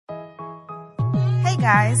Hey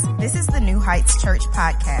guys, this is the New Heights Church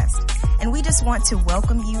podcast, and we just want to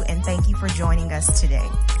welcome you and thank you for joining us today.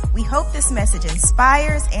 We hope this message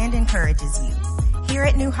inspires and encourages you. Here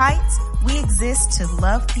at New Heights, we exist to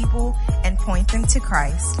love people and point them to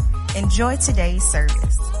Christ. Enjoy today's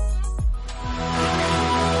service. Come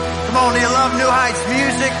on, do you love New Heights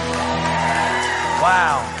music?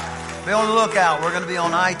 Wow. Be on the lookout. We're going to be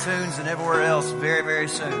on iTunes and everywhere else very, very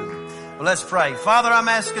soon. Well, let's pray. Father, I'm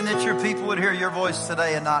asking that your people would hear your voice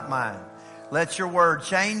today and not mine. Let your word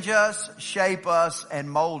change us, shape us, and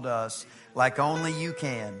mold us like only you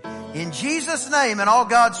can. In Jesus' name, and all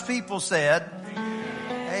God's people said,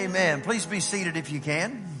 amen. Please be seated if you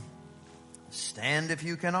can. Stand if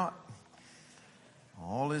you cannot.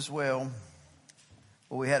 All is well.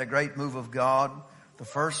 Well, we had a great move of God. The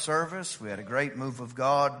first service, we had a great move of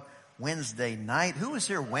God. Wednesday night. Who was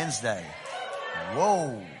here Wednesday?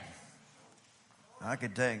 Whoa. I'll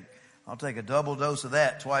take a double dose of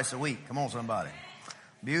that twice a week. Come on, somebody.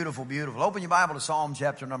 Beautiful, beautiful. Open your Bible to Psalm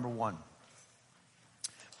chapter number 1.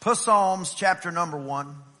 Psalms chapter number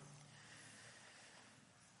 1.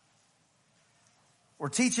 We're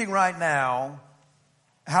teaching right now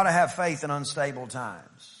how to have faith in unstable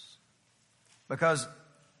times. Because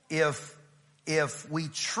if we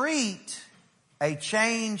treat a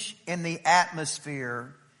change in the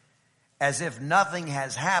atmosphere as if nothing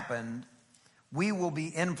has happened, we will be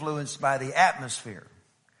influenced by the atmosphere.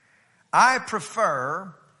 I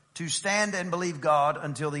prefer to stand and believe God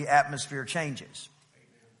until the atmosphere changes.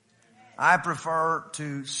 I prefer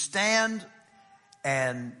to stand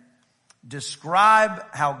and describe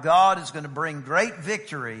how God is going to bring great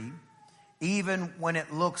victory even when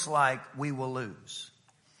it looks like we will lose.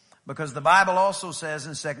 Because the Bible also says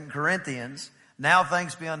in 2 Corinthians, now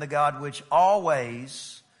thanks be unto God which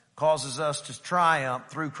always causes us to triumph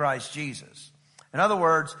through Christ Jesus. In other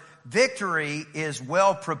words, victory is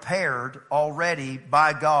well prepared already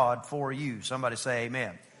by God for you. Somebody say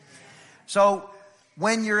amen. So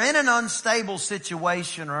when you're in an unstable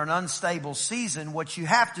situation or an unstable season, what you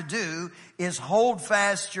have to do is hold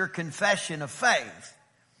fast your confession of faith.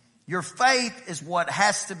 Your faith is what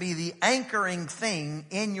has to be the anchoring thing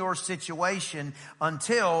in your situation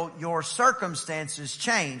until your circumstances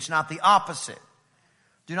change, not the opposite.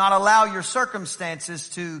 Do not allow your circumstances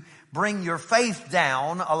to bring your faith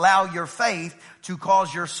down. Allow your faith to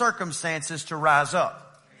cause your circumstances to rise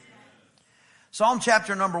up. Psalm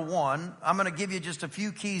chapter number 1, I'm going to give you just a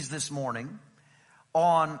few keys this morning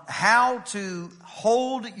on how to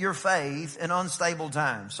hold your faith in unstable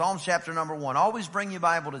times. Psalm chapter number 1. Always bring your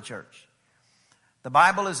Bible to church. The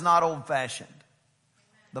Bible is not old-fashioned.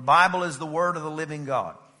 The Bible is the Word of the living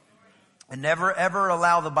God. And never ever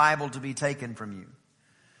allow the Bible to be taken from you.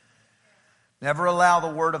 Never allow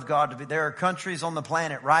the Word of God to be. There are countries on the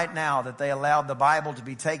planet right now that they allowed the Bible to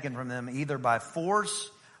be taken from them either by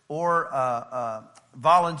force or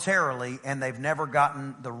voluntarily, and they've never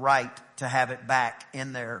gotten the right to have it back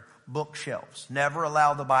in their bookshelves. Never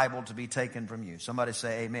allow the Bible to be taken from you. Somebody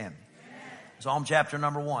say amen. Amen. Psalm chapter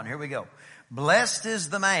number 1. Here we go. Blessed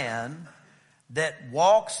is the man that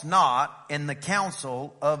walks not in the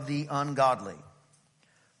counsel of the ungodly.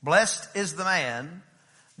 Blessed is the man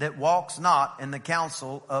that walks not in the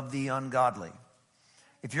counsel of the ungodly.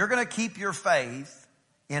 If you're going to keep your faith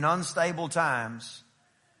in unstable times,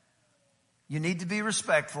 you need to be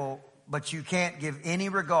respectful, but you can't give any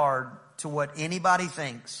regard to what anybody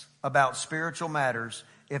thinks about spiritual matters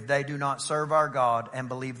if they do not serve our God and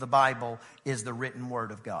believe the Bible is the written word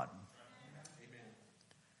of God.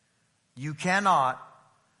 You cannot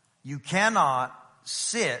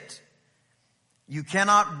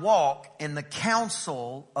walk in the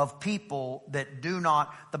counsel of people that do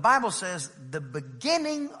not. The Bible says the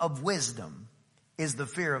beginning of wisdom is the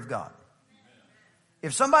fear of God.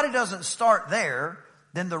 If somebody doesn't start there,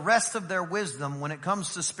 then the rest of their wisdom when it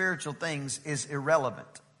comes to spiritual things is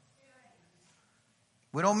irrelevant.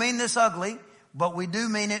 We don't mean this ugly, but we do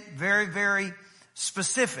mean it very, very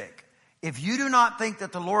specific. If you do not think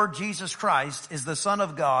that the Lord Jesus Christ is the Son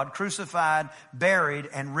of God, crucified, buried,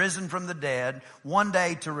 and risen from the dead, one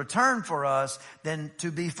day to return for us, then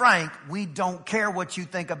to be frank, we don't care what you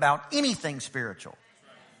think about anything spiritual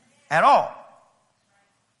at all.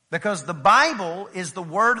 Because the Bible is the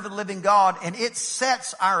Word of the living God, and it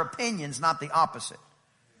sets our opinions, not the opposite.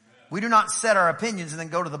 We do not set our opinions and then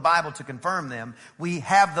go to the Bible to confirm them. We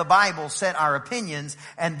have the Bible set our opinions,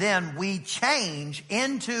 and then we change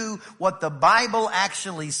into what the Bible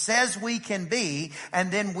actually says we can be,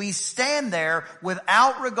 and then we stand there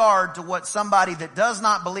without regard to what somebody that does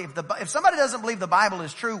not believe. If somebody doesn't believe the Bible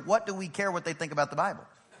is true, what do we care what they think about the Bible?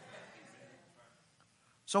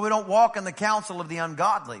 So we don't walk in the counsel of the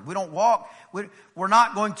ungodly. We're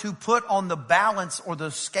not going to put on the balance or the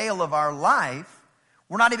scale of our life.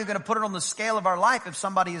 We're not even going to put it on the scale of our life if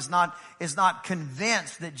somebody is not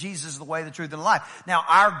convinced that Jesus is the way, the truth, and the life. Now,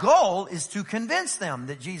 our goal is to convince them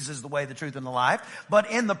that Jesus is the way, the truth, and the life. But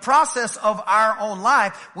in the process of our own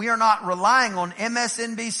life, we are not relying on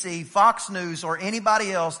MSNBC, Fox News, or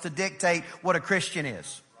anybody else to dictate what a Christian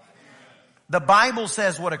is. The Bible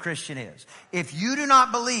says what a Christian is. If you do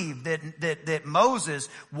not believe that Moses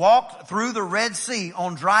walked through the Red Sea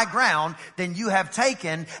on dry ground, then you have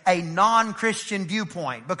taken a non-Christian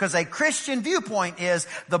viewpoint. Because a Christian viewpoint is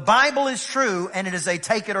the Bible is true and it is a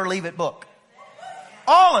take it or leave it book.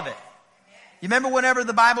 All of it. You remember whenever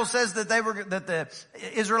the Bible says that the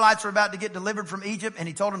Israelites were about to get delivered from Egypt and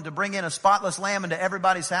he told them to bring in a spotless lamb into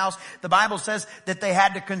everybody's house? The Bible says that they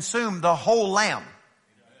had to consume the whole lamb.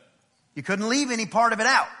 You couldn't leave any part of it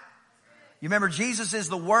out. You remember Jesus is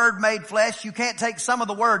the Word made flesh. You can't take some of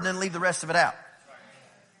the Word and then leave the rest of it out.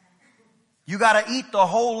 You got to eat the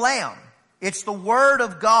whole lamb. It's the Word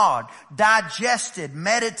of God, digested,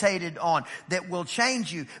 meditated on, that will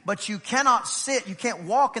change you. But you cannot you can't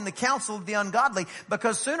walk in the counsel of the ungodly,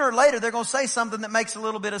 because sooner or later they're going to say something that makes a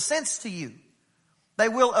little bit of sense to you. They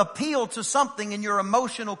will appeal to something in your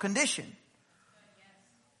emotional condition.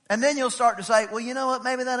 And then you'll start to say, well, you know what?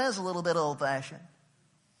 Maybe that is a little bit old-fashioned.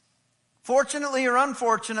 Fortunately or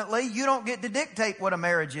unfortunately, you don't get to dictate what a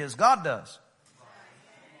marriage is. God does.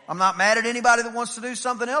 I'm not mad at anybody that wants to do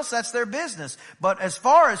something else. That's their business. But as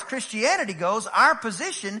far as Christianity goes, our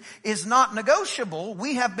position is not negotiable.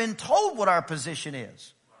 We have been told what our position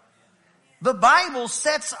is. The Bible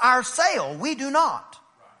sets our sail. We do not.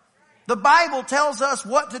 The Bible tells us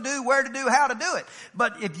what to do, where to do, how to do it.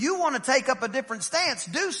 But if you want to take up a different stance,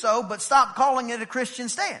 do so, but stop calling it a Christian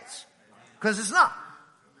stance. Because it's not.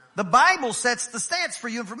 The Bible sets the stance for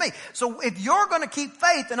you and for me. So if you're going to keep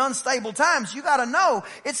faith in unstable times, you got to know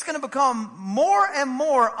it's going to become more and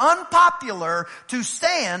more unpopular to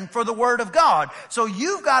stand for the Word of God. So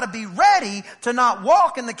you've got to be ready to not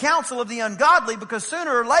walk in the counsel of the ungodly, because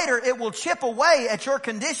sooner or later it will chip away at your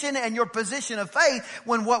condition and your position of faith,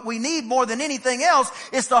 when what we need more than anything else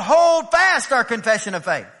is to hold fast our confession of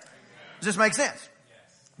faith. Does this make sense?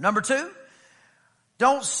 Number 2.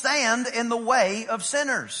 Don't stand in the way of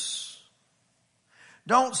sinners.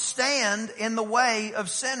 Don't stand in the way of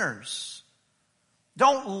sinners.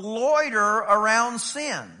 Don't loiter around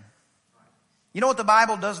sin. You know what the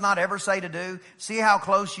Bible does not ever say to do? See how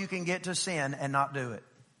close you can get to sin and not do it.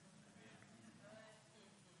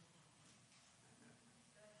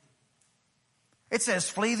 It says,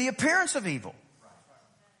 flee the appearance of evil.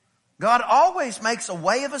 God always makes a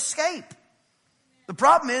way of escape. The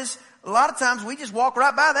problem is, a lot of times we just walk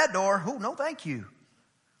right by that door. Oh, no, thank you.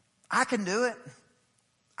 I can do it.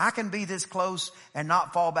 I can be this close and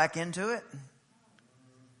not fall back into it.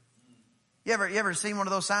 You ever seen one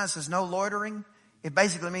of those signs that says no loitering? It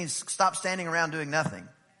basically means stop standing around doing nothing.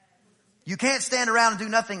 You can't stand around and do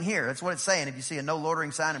nothing here. That's what it's saying. If you see a no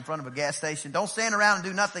loitering sign in front of a gas station, don't stand around and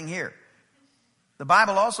do nothing here. The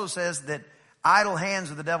Bible also says that idle hands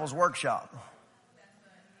are the devil's workshop.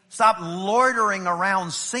 Stop loitering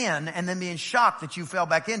around sin and then being shocked that you fell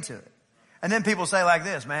back into it. And then people say like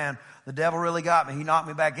this, man, the devil really got me. He knocked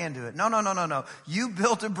me back into it. No. You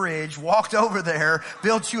built a bridge, walked over there,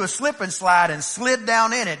 built you a slip and slide and slid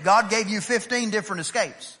down in it. God gave you 15 different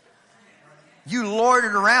escapes. You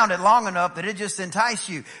loitered around it long enough that it just enticed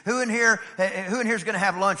you. Who in here is going to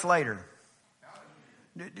have lunch later?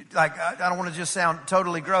 Like, I don't want to just sound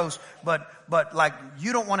totally gross, but like,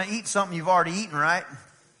 you don't want to eat something you've already eaten, right?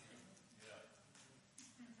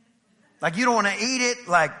 Like, you don't want to eat it,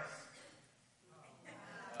 like,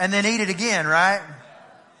 and then eat it again, right?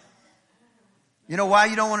 You know why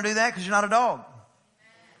you don't want to do that? Because you're not a dog.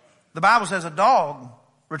 The Bible says a dog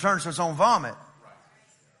returns to its own vomit.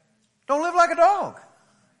 Don't live like a dog.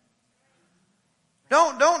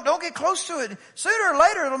 Don't get close to it. Sooner or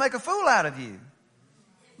later, it'll make a fool out of you.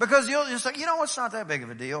 Because you'll just say, you know, it's not that big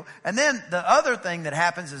of a deal. And then the other thing that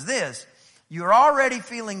happens is this. You're already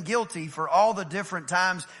feeling guilty for all the different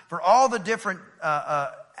times, for all the different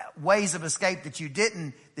ways of escape that you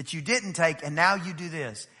didn't take, and now you do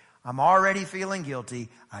this. I'm already feeling guilty.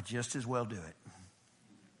 I just as well do it.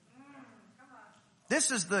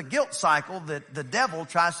 This is the guilt cycle that the devil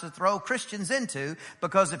tries to throw Christians into,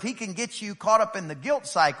 because if he can get you caught up in the guilt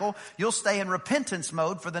cycle, you'll stay in repentance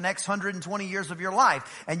mode for the next 120 years of your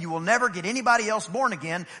life, and you will never get anybody else born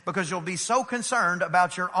again because you'll be so concerned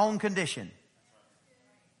about your own condition.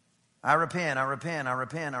 I repent, I repent, I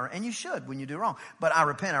repent, and you should when you do wrong. But I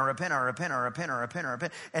repent, I repent, I repent, I repent, I repent, I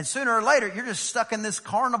repent. And sooner or later, you're just stuck in this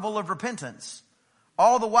carnival of repentance.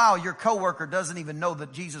 All the while, your coworker doesn't even know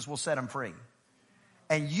that Jesus will set him free.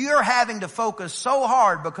 And you're having to focus so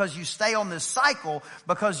hard because you stay on this cycle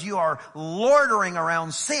because you are loitering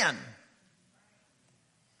around sin.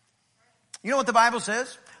 You know what the Bible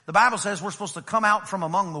says? The Bible says we're supposed to come out from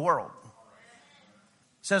among the world.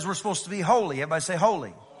 It says we're supposed to be holy. Everybody say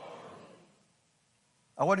holy.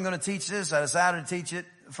 I wasn't going to teach this. I decided to teach it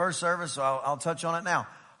first service, so I'll touch on it now.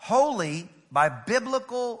 Holy by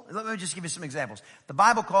biblical, let me just give you some examples. The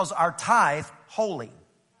Bible calls our tithe holy.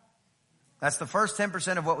 That's the first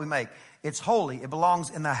 10% of what we make. It's holy. It belongs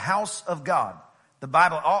in the house of God. The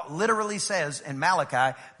Bible literally says in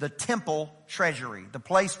Malachi, the temple treasury, the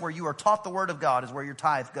place where you are taught the word of God is where your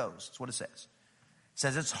tithe goes. That's what it says. It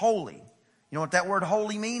says it's holy. You know what that word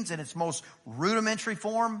holy means in its most rudimentary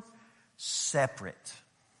form? Separate.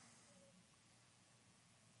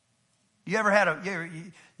 You ever had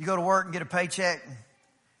you go to work and get a paycheck?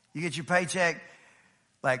 You get your paycheck,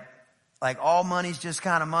 like all money's just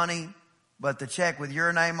kind of money, but the check with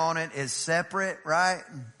your name on it is separate, right?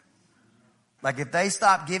 Like if they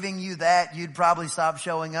stopped giving you that, you'd probably stop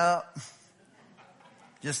showing up.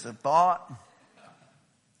 Just a thought.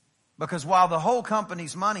 Because while the whole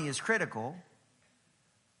company's money is critical,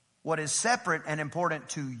 what is separate and important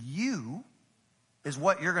to you is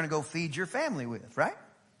what you're going to go feed your family with, right?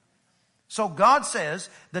 So God says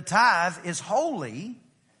the tithe is holy.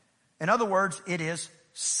 In other words, it is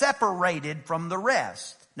separated from the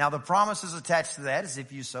rest. Now the promises attached to that is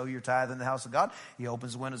if you sow your tithe in the house of God, He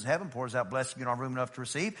opens the windows of heaven, pours out blessing you don't have room enough to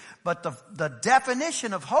receive. But the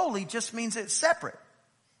definition of holy just means it's separate.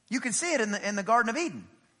 You can see it in the Garden of Eden.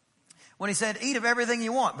 When He said, eat of everything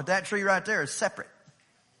you want, but that tree right there is separate.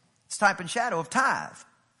 It's type and shadow of tithe.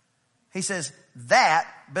 He says, that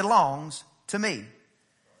belongs to me.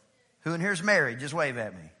 Who in here is married? Just wave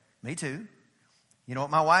at me. Me too. You know what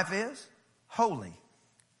my wife is? Holy.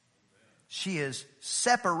 She is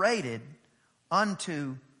separated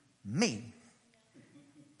unto me.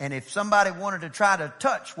 And if somebody wanted to try to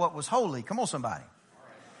touch what was holy, come on somebody.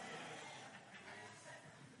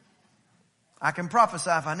 I can prophesy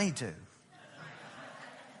if I need to.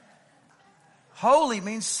 Holy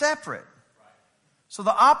means separate. So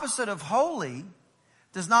the opposite of holy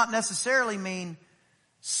does not necessarily mean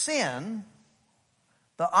sin.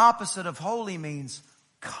 The opposite of holy means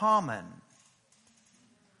common.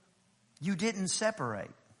 You didn't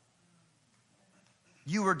separate.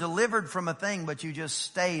 You were delivered from a thing, but you just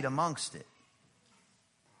stayed amongst it.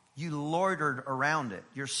 You loitered around it.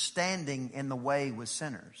 You're standing in the way with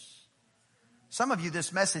sinners. Some of you,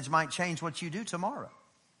 this message might change what you do tomorrow.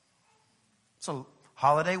 It's a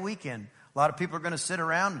holiday weekend. A lot of people are going to sit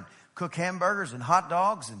around and cook hamburgers and hot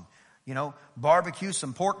dogs and, barbecue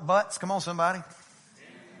some pork butts. Come on, somebody.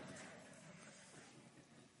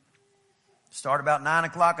 Start about 9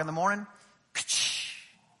 o'clock in the morning.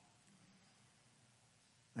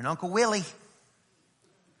 And Uncle Willie,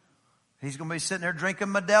 he's going to be sitting there drinking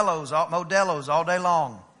Modelo's all day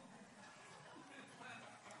long.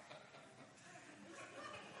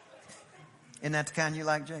 Isn't that the kind you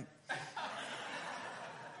like, Jake?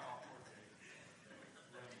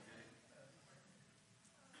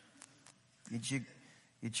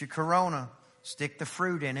 Get your Corona. Stick the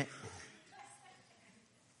fruit in it.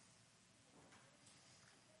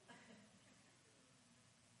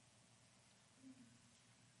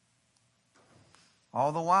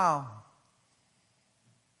 All the while,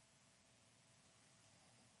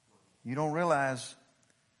 you don't realize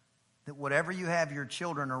that whatever you have your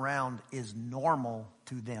children around is normal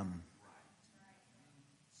to them.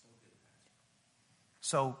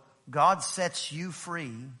 So God sets you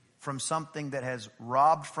free from something that has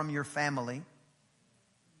robbed from your family,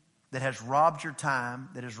 that has robbed your time,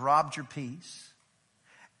 that has robbed your peace.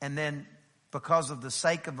 And then because of the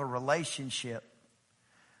sake of a relationship,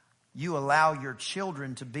 you allow your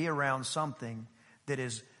children to be around something that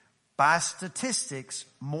is, by statistics,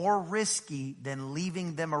 more risky than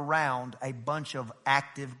leaving them around a bunch of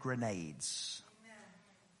active grenades.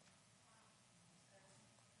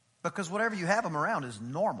 Because whatever you have them around is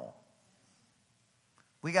normal.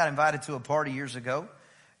 We got invited to a party years ago,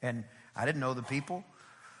 and I didn't know the people.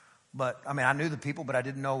 But, I knew the people, but I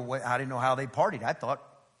didn't know how they partied. I thought,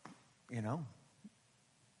 I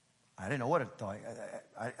didn't know what it thought.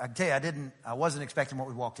 I tell you, I wasn't expecting what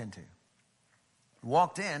we walked into. We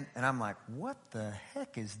walked in, and I'm like, what the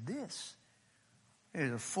heck is this?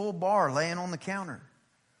 There's a full bar laying on the counter.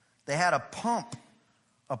 They had a pump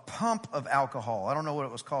of alcohol. I don't know what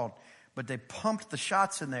it was called. But they pumped the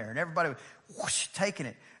shots in there and everybody was whoosh, taking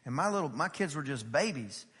it. And my kids were just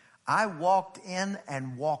babies. I walked in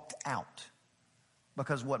and walked out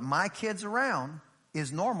because what my kid's around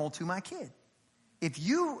is normal to my kid. If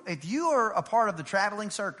you are a part of the traveling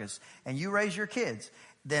circus and you raise your kids,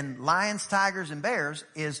 then lions, tigers, and bears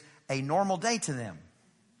is a normal day to them.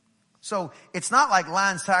 So it's not like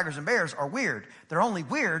lions, tigers, and bears are weird. They're only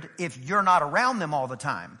weird if you're not around them all the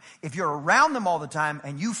time. If you're around them all the time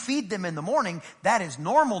and you feed them in the morning, that is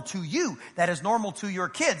normal to you. That is normal to your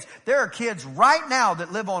kids. There are kids right now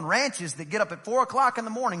that live on ranches that get up at 4 o'clock in the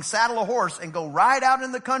morning, saddle a horse, and go ride out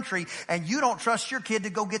in the country, and you don't trust your kid to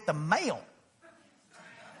go get the mail.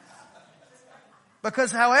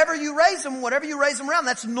 Because however you raise them, whatever you raise them around,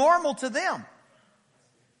 that's normal to them.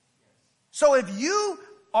 So if you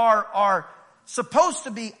are supposed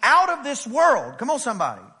to be out of this world, come on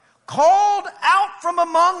somebody, called out from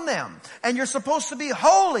among them, and you're supposed to be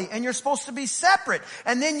holy, and you're supposed to be separate,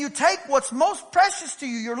 and then you take what's most precious to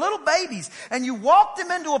you, your little babies, and you walk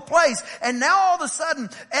them into a place, and now all of a sudden,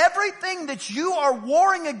 everything that you are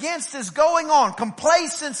warring against is going on.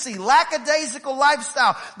 Complacency, lackadaisical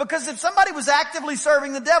lifestyle. Because if somebody was actively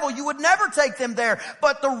serving the devil, you would never take them there.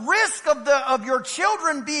 But the risk of your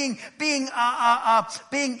children being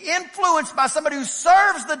influenced by somebody who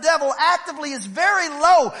serves the devil actively is very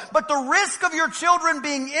low. But the risk of your children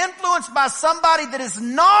being influenced by somebody that is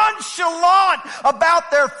nonchalant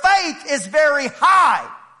about their faith is very high.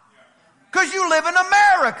 Because you live in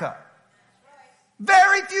America.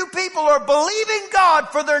 Very few people are believing God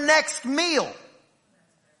for their next meal.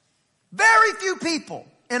 Very few people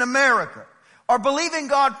in America are believing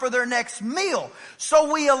God for their next meal.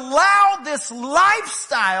 So we allow this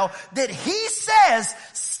lifestyle that He says,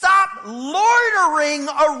 stop loitering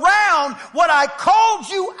around what I called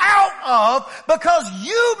you out of, because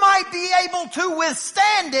you might be able to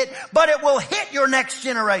withstand it, but it will hit your next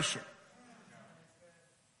generation.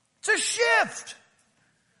 It's a shift.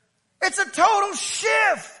 It's a total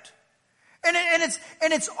shift.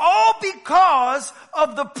 And it's all because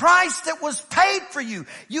of the price that was paid for you.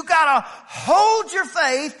 You gotta hold your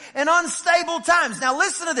faith in unstable times. Now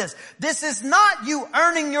listen to this. This is not you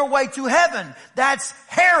earning your way to heaven. That's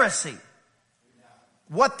heresy.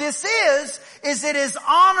 What this is it is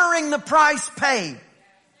honoring the price paid.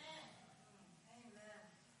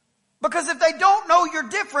 Because if they don't know you're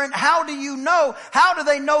different, how do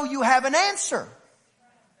they know you have an answer?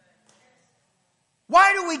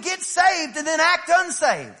 Why do we get saved and then act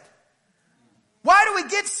unsaved? Why do we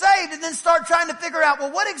get saved and then start trying to figure out,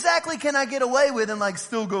 well, what exactly can I get away with and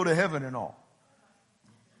still go to heaven and all?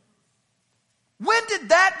 When did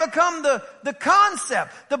that become the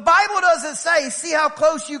concept? The Bible doesn't say, see how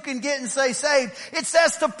close you can get and say saved. It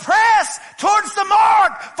says to press towards the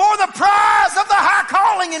mark for the prize of the high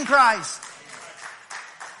calling in Christ.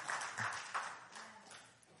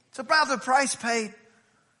 It's about the price paid.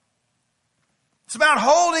 It's about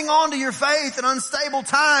holding on to your faith in unstable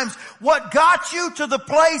times. What got you to the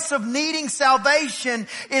place of needing salvation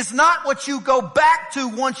is not what you go back to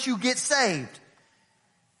once you get saved.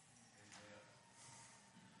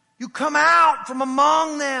 You come out from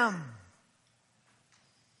among them.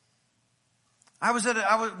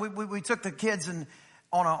 We took the kids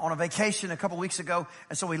on a vacation a couple weeks ago,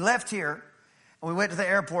 and so we left here. And we went to the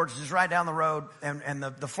airport, just right down the road, and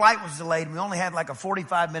the flight was delayed. And we only had a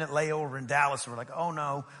 45-minute layover in Dallas. So we're like, oh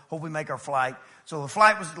no, hope we make our flight. So the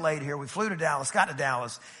flight was delayed here. We flew to Dallas, got to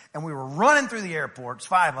Dallas, and we were running through the airport. It's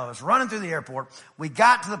 5 of us running through the airport. We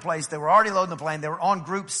got to the place. They were already loading the plane. They were on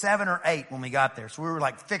group 7 or 8 when we got there. So we were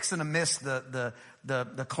fixing to miss the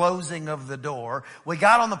closing of the door. We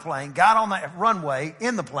got on the plane, got on the runway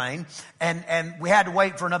in the plane, and we had to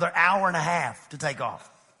wait for another hour and a half to take off.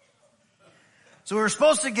 So we were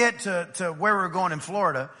supposed to get to where we were going in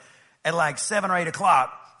Florida at 7 or 8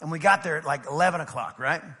 o'clock, and we got there at 11 o'clock,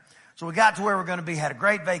 right? So we got to where we're going to be, had a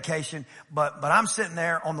great vacation, but I'm sitting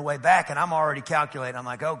there on the way back, and I'm already calculating. I'm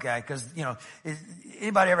like, okay, because,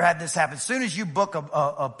 anybody ever had this happen? As soon as you book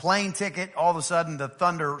a plane ticket, all of a sudden the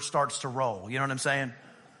thunder starts to roll. You know what I'm saying?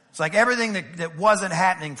 It's like everything that wasn't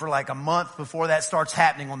happening for a month before that starts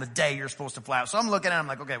happening on the day you're supposed to fly out. So I'm looking at it, I'm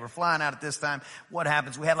like, okay, we're flying out at this time. What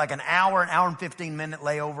happens? We had an hour and 15-minute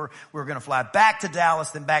layover. We were going to fly back to Dallas,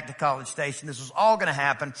 then back to College Station. This was all going to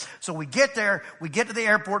happen. So we get there, we get to the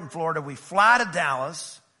airport in Florida, we fly to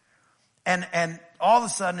Dallas, and all of a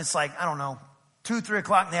sudden it's 2, 3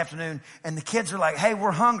 o'clock in the afternoon, and the kids are like, hey,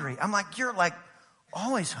 we're hungry. I'm like, you're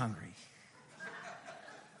always hungry.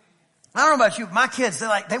 I don't know about you, but my kids,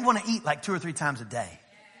 they want to eat 2 or 3 times a day.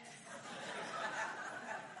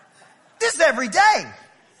 This is every day.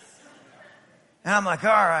 And I'm like,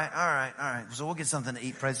 all right. So we'll get something to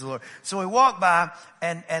eat. Praise the Lord. So we walk by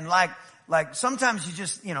and like sometimes you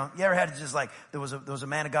just, you ever had to just like, there was a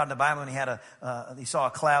man of God in the Bible and he had he saw a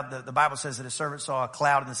cloud. The Bible says that his servant saw a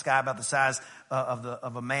cloud in the sky about the size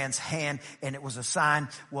of a man's hand, and it was a sign.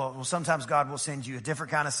 Well, sometimes God will send you a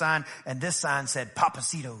different kind of sign, and this sign said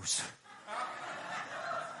Papacitos.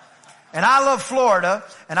 And I love Florida,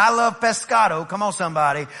 and I love pescado. Come on,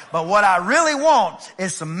 somebody. But what I really want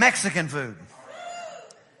is some Mexican food.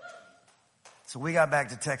 So we got back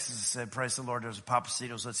to Texas and said, praise the Lord, there's a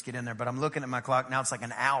Papacitos, let's get in there. But I'm looking at my clock. Now it's like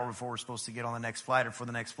an hour before we're supposed to get on the next flight or before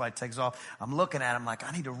the next flight takes off. I'm looking at it, I'm like,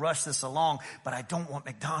 I need to rush this along, but I don't want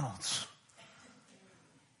McDonald's.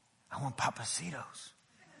 I want Papacitos.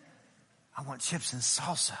 I want chips and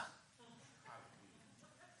salsa.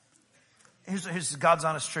 Here's God's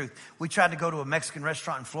honest truth. We tried to go to a Mexican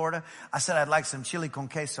restaurant in Florida. I said I'd like some chili con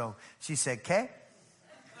queso. She said, ¿qué?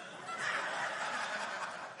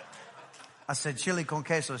 I said, chili con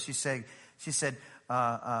queso. She said,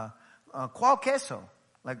 ¿cuál queso?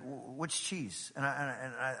 Like, which cheese? And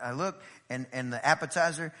I looked, and the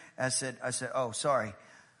appetizer, I said, oh, sorry,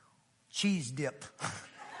 cheese dip.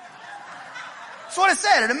 That's what it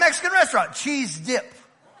said at a Mexican restaurant, cheese dip.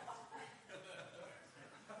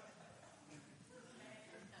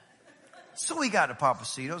 So we got to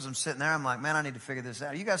Papacitos. I'm sitting there. I'm like, man, I need to figure this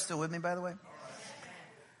out. Are you guys still with me, by the way?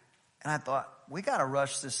 And I thought, we got to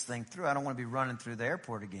rush this thing through. I don't want to be running through the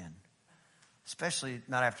airport again, especially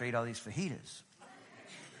not after I eat all these fajitas.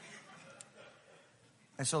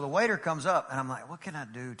 And so the waiter comes up, and I'm like, what can I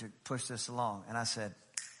do to push this along? And I said,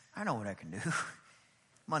 I know what I can do.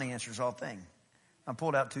 Money answers all things. I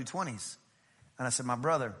pulled out 220s. And I said, my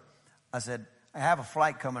brother, I said, I have a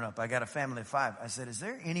flight coming up. I got a family of 5. I said, is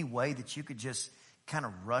there any way that you could just kind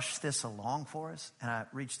of rush this along for us? And I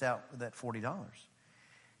reached out with that $40.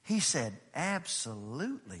 He said,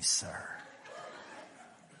 absolutely, sir.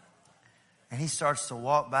 And he starts to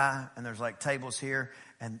walk by, and there's like tables here,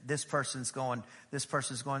 and this person's going,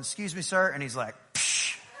 excuse me, sir. And he's like,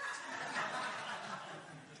 psh.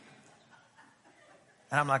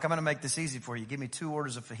 And I'm like, I'm going to make this easy for you. Give me 2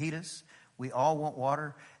 orders of fajitas. We all want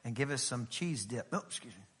water, and give us some cheese dip. Oh,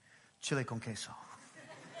 excuse me. Chili con queso.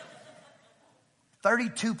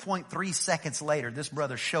 32.3 seconds later, this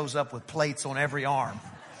brother shows up with plates on every arm.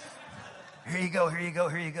 Here you go, here you go,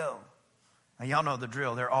 here you go. Now, y'all know the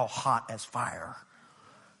drill. They're all hot as fire.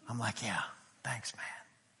 I'm like, yeah, thanks, man.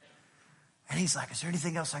 And he's like, is there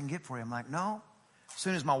anything else I can get for you? I'm like, no. As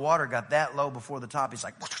soon as my water got that low before the top, he's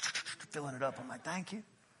like, filling it up. I'm like, thank you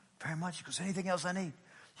very much. He goes, anything else I need?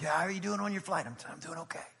 Yeah, how are you doing on your flight? I'm doing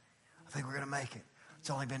okay. I think we're going to make it. It's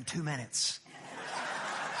only been 2 minutes.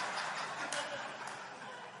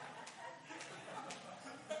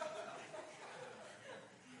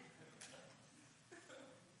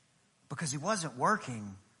 Because he wasn't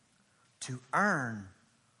working to earn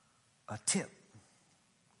a tip.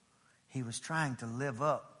 He was trying to live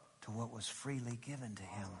up to what was freely given to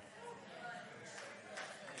him.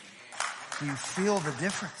 Do you feel the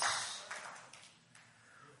difference?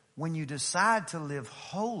 When you decide to live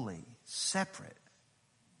holy, separate,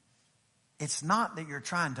 it's not that you're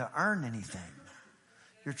trying to earn anything.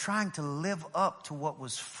 You're trying to live up to what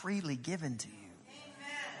was freely given to you.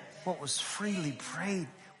 What was freely prayed,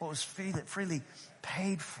 what was freely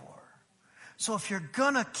paid for. So if you're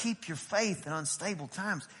going to keep your faith in unstable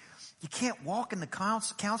times, you can't walk in the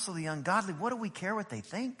counsel of the ungodly. What do we care what they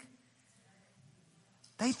think?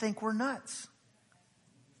 They think we're nuts.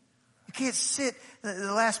 You can't sit,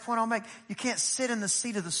 the last point I'll make, you can't sit in the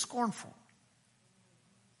seat of the scornful.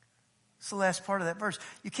 It's the last part of that verse.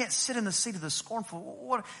 You can't sit in the seat of the scornful.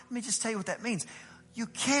 Let me just tell you what that means. You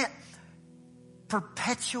can't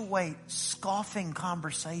perpetuate scoffing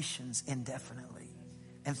conversations indefinitely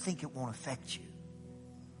and think it won't affect you.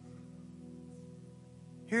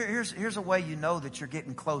 Here's a way you know that you're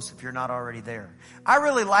getting close if you're not already there. I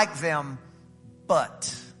really like them,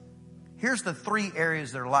 but here's the 3 areas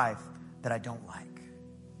of their life that I don't like.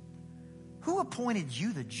 Who appointed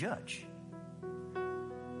you the judge?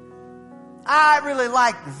 I really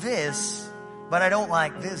like this, but I don't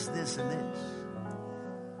like this, this, and this.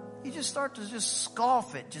 You just start to just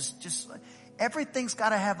scoff it. Just everything's got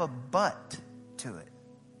to have a but to it.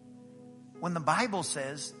 When the Bible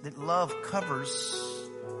says that love covers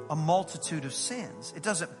a multitude of sins, it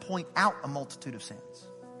doesn't point out a multitude of sins.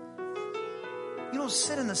 You don't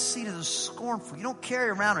sit in the seat of the scornful. You don't carry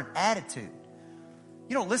around an attitude.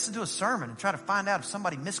 You don't listen to a sermon and try to find out if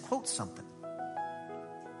somebody misquotes something.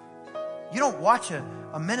 You don't watch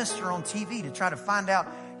a minister on TV to try to find out,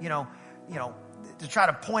 to try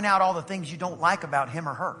to point out all the things you don't like about him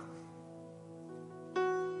or her.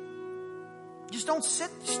 Just don't sit,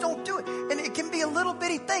 just don't do it. And it can be a little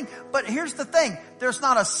bitty thing. But here's the thing. There's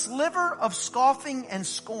not a sliver of scoffing and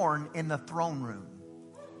scorn in the throne room.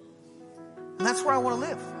 And that's where I want to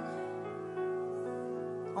live.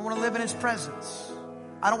 I want to live in His presence.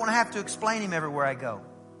 I don't want to have to explain Him everywhere I go.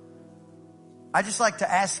 I just like to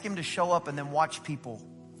ask Him to show up and then watch people.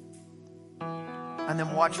 And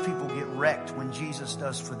then watch people get wrecked when Jesus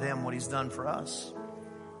does for them what He's done for us.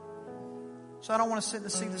 So I don't want to sit in the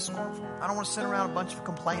seat of the scornful. I don't want to sit around a bunch of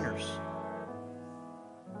complainers.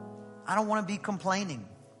 I don't want to be complaining.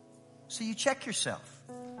 So you check yourself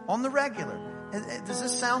on the regular. Does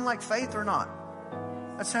this sound like faith or not?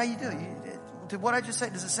 That's how you do it. To what I just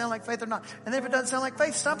said, does it sound like faith or not? And if it doesn't sound like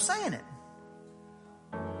faith, stop saying it.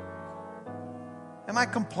 Am I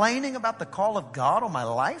complaining about the call of God on my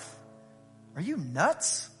life? Are you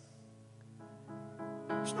nuts?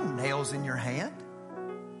 There's no nails in your hand.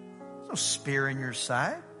 There's no spear in your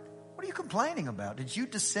side. What are you complaining about? Did you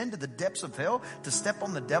descend to the depths of hell to step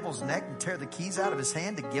on the devil's neck and tear the keys out of his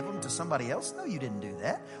hand to give them to somebody else? No, you didn't do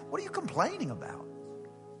that. What are you complaining about?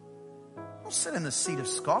 Don't sit in the seat of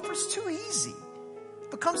scoffers. It's too easy.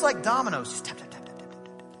 It becomes like dominoes. Just tap, tap, tap, tap, tap, tap,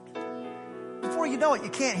 tap. Before you know it, you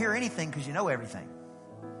can't hear anything because you know everything.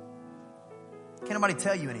 Can't nobody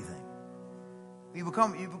tell you anything. You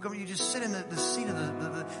just sit in the seat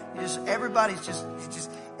of everybody's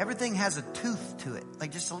just, everything has a tooth to it.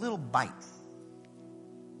 Like just a little bite.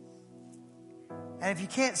 And if you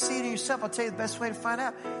can't see it in yourself, I'll tell you the best way to find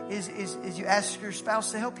out is you ask your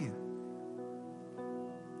spouse to help you.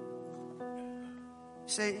 You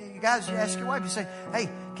say, you guys, you ask your wife, you say, hey,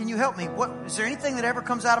 can you help me? Is there anything that ever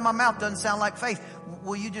comes out of my mouth doesn't sound like faith?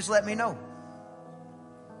 Will you just let me know?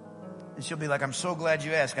 And she'll be like, I'm so glad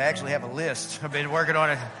you asked. I actually have a list. I've been working on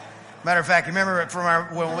it. Matter of fact, remember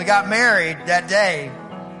when we got married that day,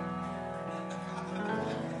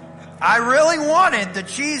 I really wanted the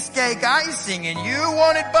cheesecake icing and you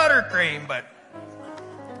wanted buttercream, but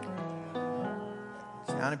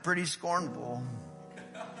sounded pretty scornful.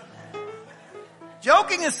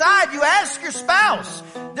 Joking aside, you ask your spouse.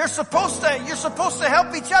 You're supposed to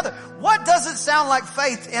help each other. What doesn't sound like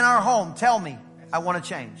faith in our home? Tell me. I want to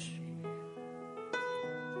change.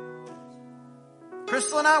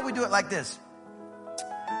 Crystal and I, we do it like this.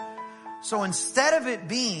 So instead of it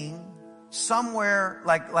being somewhere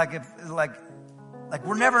like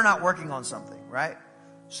we're never not working on something, right?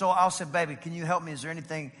 So I'll say, baby, can you help me? Is there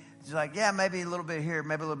anything? She's like, yeah, maybe a little bit here,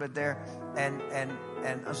 maybe a little bit there. And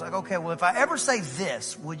I was like, okay, well, if I ever say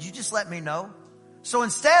this, would you just let me know? So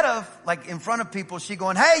instead of like in front of people, she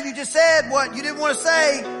going, hey, you just said what you didn't want to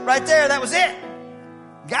say right there. That was it.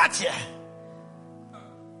 Gotcha.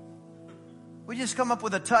 We just come up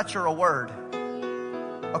with a touch or a word,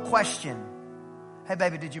 a question. Hey,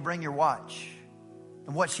 baby, did you bring your watch?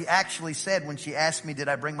 And what she actually said when she asked me, did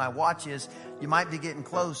I bring my watch, is you might be getting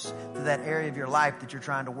close to that area of your life that you're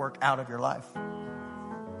trying to work out of your life.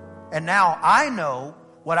 And now I know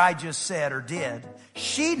what I just said or did.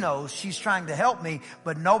 She knows she's trying to help me,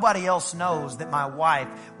 but nobody else knows that my wife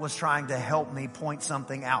was trying to help me point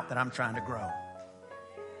something out that I'm trying to grow.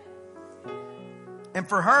 And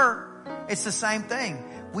for her, it's the same thing.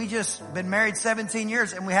 We just been married 17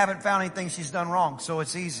 years and we haven't found anything she's done wrong. So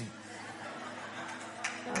it's easy.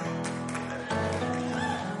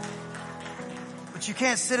 But you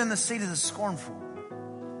can't sit in the seat of the scornful.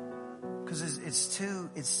 Because it's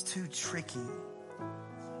too tricky.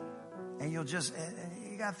 And you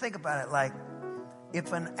gotta think about it. Like,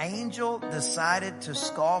 if an angel decided to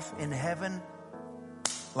scoff in heaven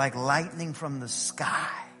like lightning from the sky.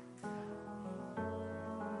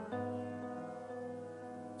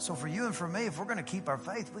 So for you and for me, if we're going to keep our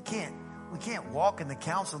faith, we can't walk in the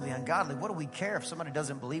counsel of the ungodly. What do we care if somebody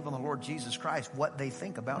doesn't believe on the Lord Jesus Christ, what they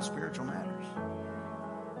think about spiritual matters?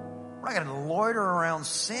 We're not going to loiter around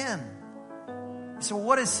sin. So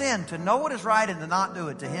what is sin? To know what is right and to not do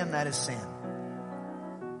it, to him that is sin.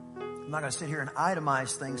 I'm not going to sit here and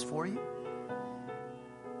itemize things for you.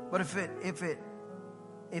 But if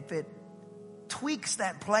it tweaks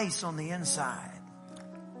that place on the inside,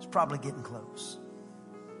 it's probably getting close.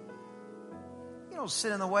 You don't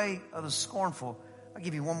sit in the way of the scornful. I'll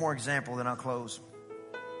give you one more example, then I'll close.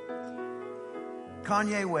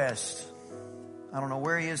 Kanye West. I don't know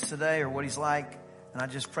where he is today or what he's like. And I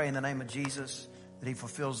just pray in the name of Jesus that he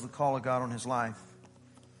fulfills the call of God on his life.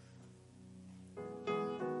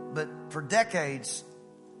 But for decades,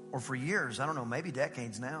 or for years, I don't know, maybe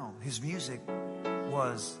decades now, his music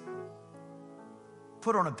was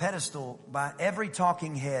put on a pedestal by every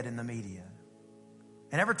talking head in the media.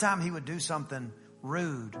 And every time he would do something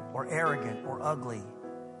rude or arrogant or ugly,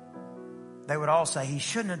 they would all say, he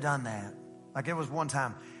shouldn't have done that. Like it was one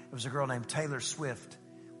time, it was a girl named Taylor Swift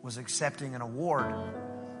was accepting an award,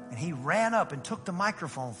 and he ran up and took the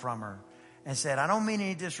microphone from her and said, I don't mean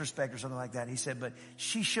any disrespect or something like that. He said, but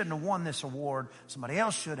she shouldn't have won this award. Somebody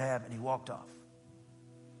else should have. And he walked off.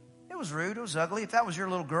 It was rude. It was ugly. If that was your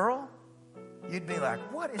little girl, you'd be like,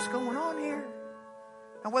 what is going on here?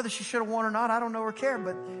 Now, whether she should have won or not, I don't know or care.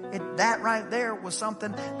 But that right there was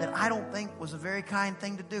something that I don't think was a very kind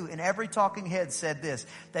thing to do. And every talking head said this.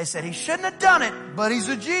 They said, he shouldn't have done it, but he's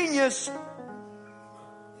a genius.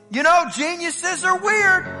 You know, geniuses are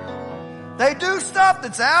weird. They do stuff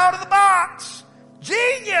that's out of the box.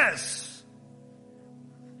 Genius.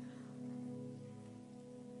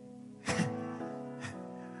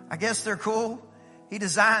 I guess they're cool. He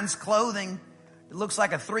designs clothing that looks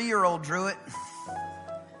like a 3-year-old drew it.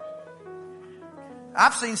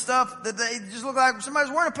 I've seen stuff that they just look like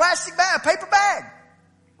somebody's wearing a plastic bag, a paper bag.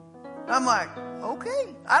 I'm like,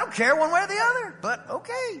 okay. I don't care one way or the other, but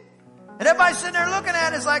okay. And everybody's sitting there looking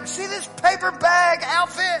at it, it's like, see this paper bag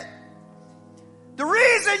outfit? The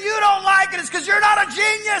reason you don't like it is because you're not a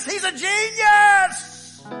genius. He's a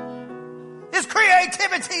genius. His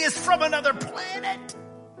creativity is from another planet.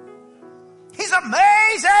 He's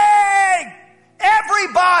amazing.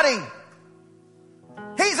 Everybody.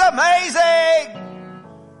 He's amazing.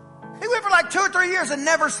 He went for like 2 or 3 years and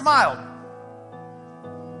never smiled.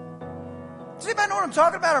 Does anybody know what I'm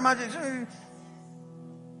talking about? Or am I just...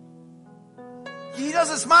 He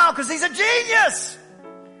doesn't smile because he's a genius.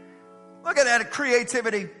 Look at that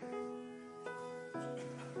creativity.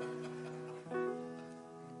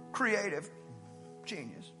 Creative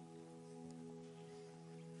genius.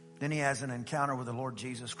 Then he has an encounter with the Lord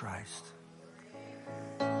Jesus Christ.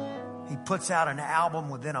 He puts out an album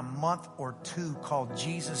within a month or two called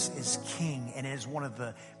Jesus is King. And it is one of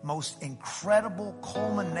the most incredible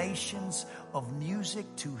culminations of music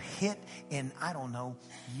to hit in, I don't know,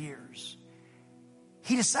 years.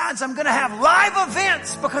 He decides I'm going to have live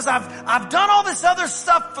events because I've done all this other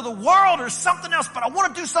stuff for the world or something else, but I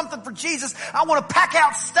want to do something for Jesus. I want to pack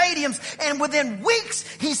out stadiums. And within weeks,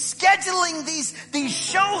 he's scheduling these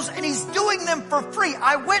shows and he's doing them for free.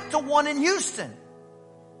 I went to one in Houston.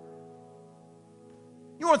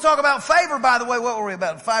 You want to talk about favor, by the way, what were we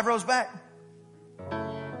about? 5 rows back?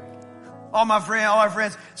 All my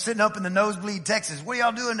friends sitting up in the nosebleed Texas. What are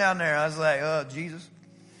y'all doing down there? I was like, Jesus.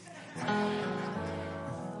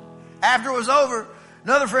 After it was over,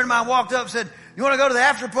 another friend of mine walked up and said, you want to go to the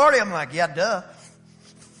after party? I'm like, yeah, duh.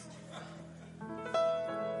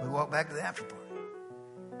 We walked back to the after party.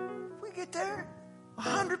 We get there,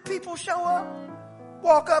 100 people show up,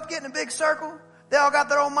 walk up, get in a big circle. They all got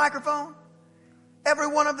their own microphone. Every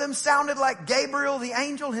one of them sounded like Gabriel the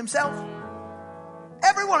angel himself.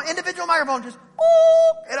 Every one, individual microphone, just,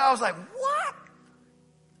 ooh. And I was like, what?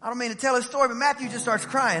 I don't mean to tell his story, but Matthew just starts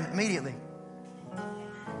crying immediately.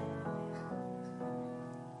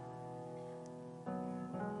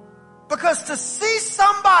 Because to see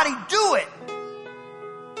somebody do it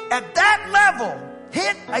at that level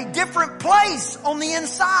hit a different place on the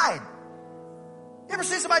inside. You ever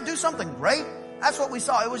see somebody do something great? That's what we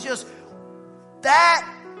saw. It was just, that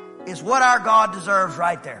is what our God deserves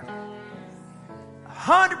right there.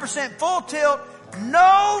 100% full tilt,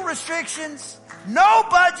 no restrictions, no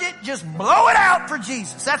budget, just blow it out for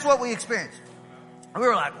Jesus. That's what we experienced. And we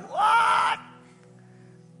were like, what?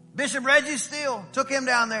 Bishop Reggie Steele took him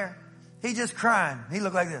down there. He just crying. He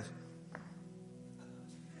looked like this.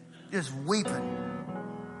 Just weeping.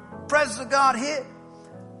 Presence of God hit.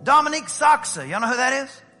 Dominique Saxa. Y'all know who that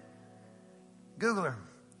is? Google her.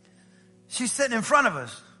 She's sitting in front of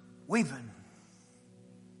us, weeping.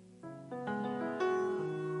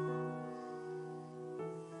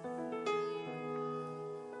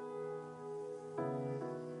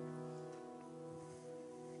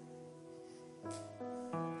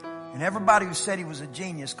 And everybody who said he was a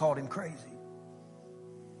genius called him crazy.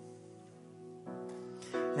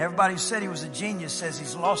 And everybody who said he was a genius says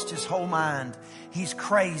he's lost his whole mind. He's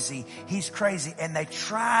crazy. He's crazy. And they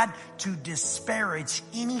tried to disparage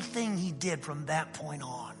anything he did from that point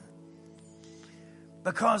on.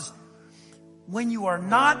 Because when you are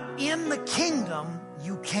not in the kingdom,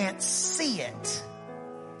 you can't see it.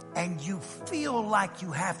 And you feel like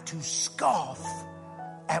you have to scoff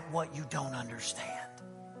at what you don't understand.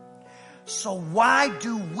 So why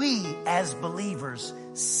do we as believers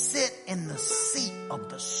sit in the seat of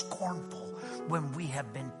the scornful when we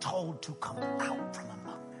have been told to come out from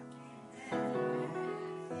among them?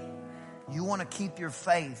 You want to keep your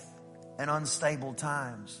faith in unstable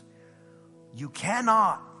times. You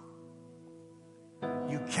cannot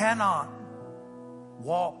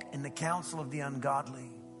walk in the counsel of the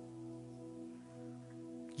ungodly.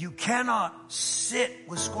 You cannot sit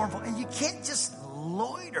with scornful, and you can't just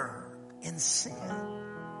loiter in sin.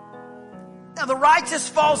 Now the righteous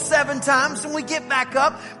fall 7 times and we get back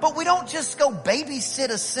up, but we don't just go babysit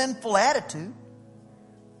a sinful attitude.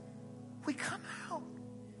 We come out.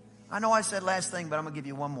 I know I said last thing, but I'm going to give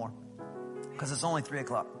you one more because it's only 3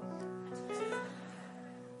 o'clock.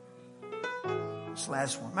 This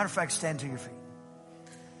last one. Matter of fact, stand to your feet.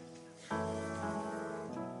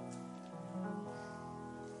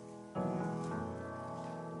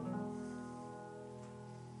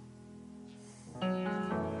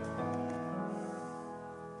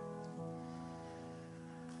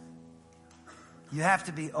 You have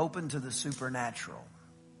to be open to the supernatural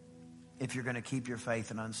if you're going to keep your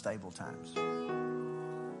faith in unstable times.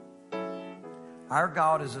 Our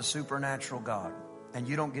God is a supernatural God, and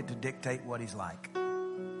you don't get to dictate what He's like.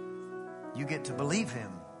 You get to believe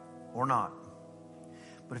Him or not.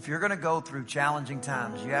 But if you're going to go through challenging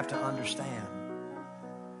times, you have to understand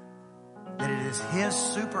that it is His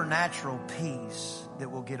supernatural peace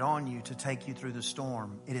that will get on you to take you through the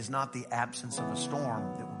storm. It is not the absence of a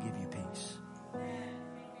storm that will give you peace.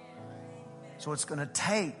 So it's going to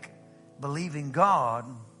take believing God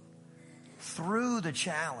through the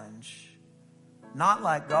challenge, not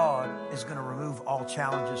like God is going to remove all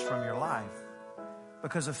challenges from your life.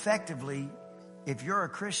 Because effectively, if you're a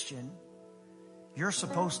Christian, you're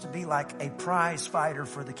supposed to be like a prize fighter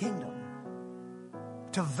for the kingdom,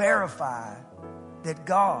 to verify that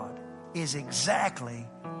God is exactly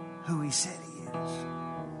who He said He is.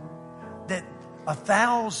 That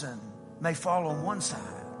 1,000 may fall on one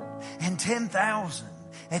side and 10,000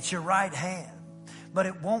 at your right hand, but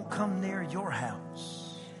it won't come near your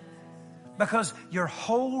house because you're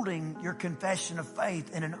holding your confession of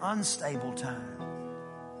faith in an unstable time.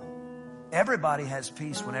 Everybody has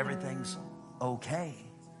peace when everything's okay,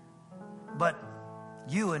 but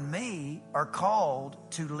you and me are called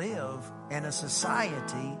to live in a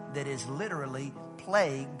society that is literally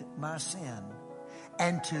plagued by sin,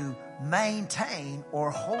 and to maintain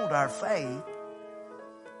or hold our faith,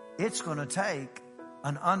 it's going to take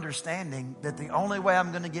an understanding that the only way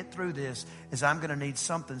I'm going to get through this is I'm going to need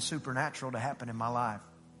something supernatural to happen in my life.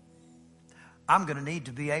 I'm going to need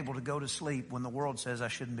to be able to go to sleep when the world says I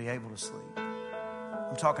shouldn't be able to sleep.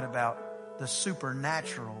 I'm talking about the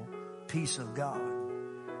supernatural peace of God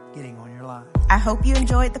getting on your life. I hope you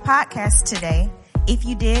enjoyed the podcast today. If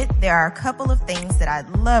you did, there are a couple of things that I'd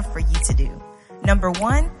love for you to do. Number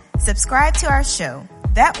 1, subscribe to our show.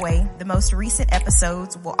 That way, the most recent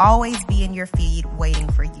episodes will always be in your feed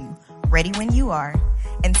waiting for you, ready when you are.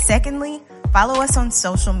 And secondly, follow us on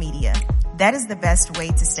social media. That is the best way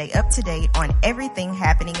to stay up to date on everything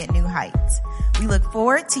happening at New Heights. We look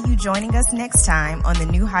forward to you joining us next time on the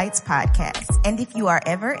New Heights podcast. And if you are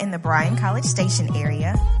ever in the Bryan College Station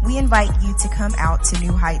area, we invite you to come out to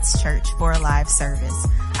New Heights Church for a live service.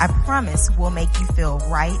 I promise we'll make you feel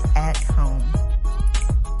right at home.